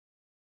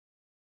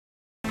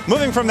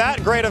Moving from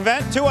that great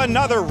event to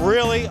another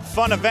really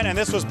fun event, and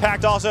this was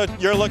packed also.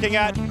 You're looking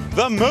at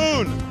the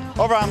Moon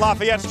over on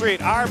Lafayette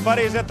Street. Our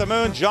buddies at the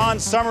Moon, John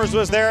Summers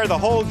was there, the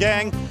whole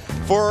gang,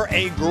 for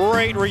a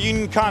great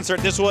reunion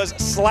concert. This was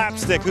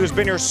Slapstick, who's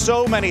been here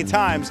so many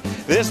times.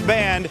 This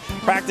band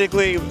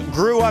practically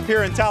grew up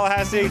here in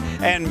Tallahassee,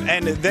 and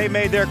they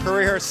made their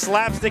career here.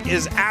 Slapstick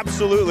is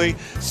absolutely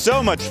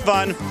so much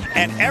fun,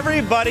 and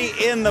everybody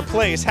in the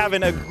place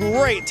having a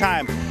great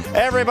time.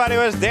 Everybody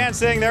was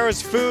dancing, there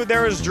was food,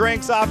 there was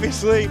drinks,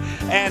 obviously,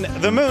 and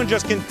the Moon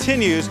just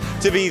continues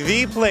to be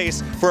the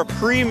place for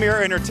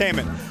premier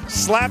entertainment.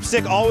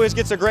 Slapstick always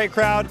gets a great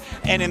crowd,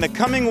 and in the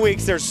coming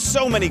weeks, there's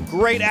so many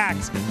great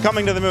acts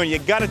coming to the Moon. You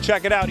gotta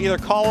check it out. Either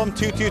call them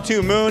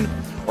 222-MOON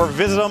or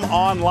visit them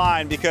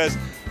online, because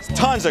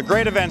tons of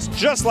great events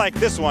just like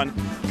this one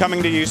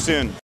coming to you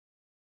soon.